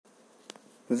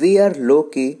We are low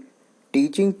key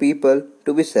teaching people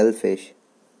to be selfish.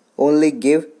 Only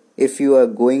give if you are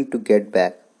going to get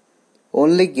back.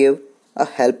 Only give a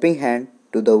helping hand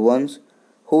to the ones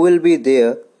who will be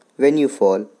there when you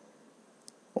fall.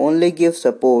 Only give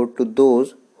support to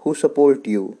those who support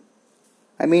you.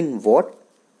 I mean, what?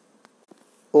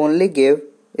 Only give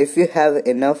if you have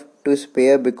enough to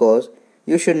spare because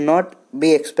you should not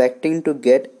be expecting to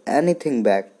get anything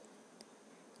back.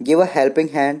 Give a helping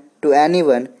hand to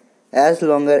anyone as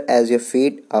long as your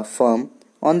feet are firm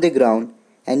on the ground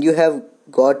and you have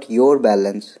got your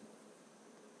balance.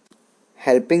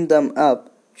 Helping them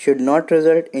up should not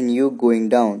result in you going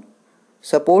down.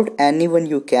 Support anyone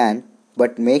you can,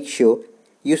 but make sure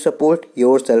you support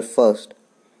yourself first.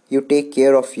 You take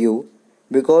care of you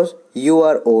because you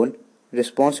are own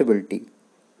responsibility.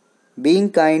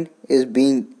 Being kind is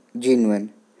being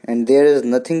genuine, and there is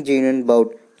nothing genuine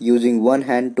about using one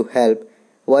hand to help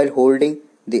while holding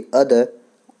the other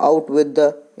out with the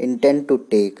intent to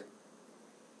take.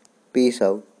 Peace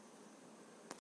out.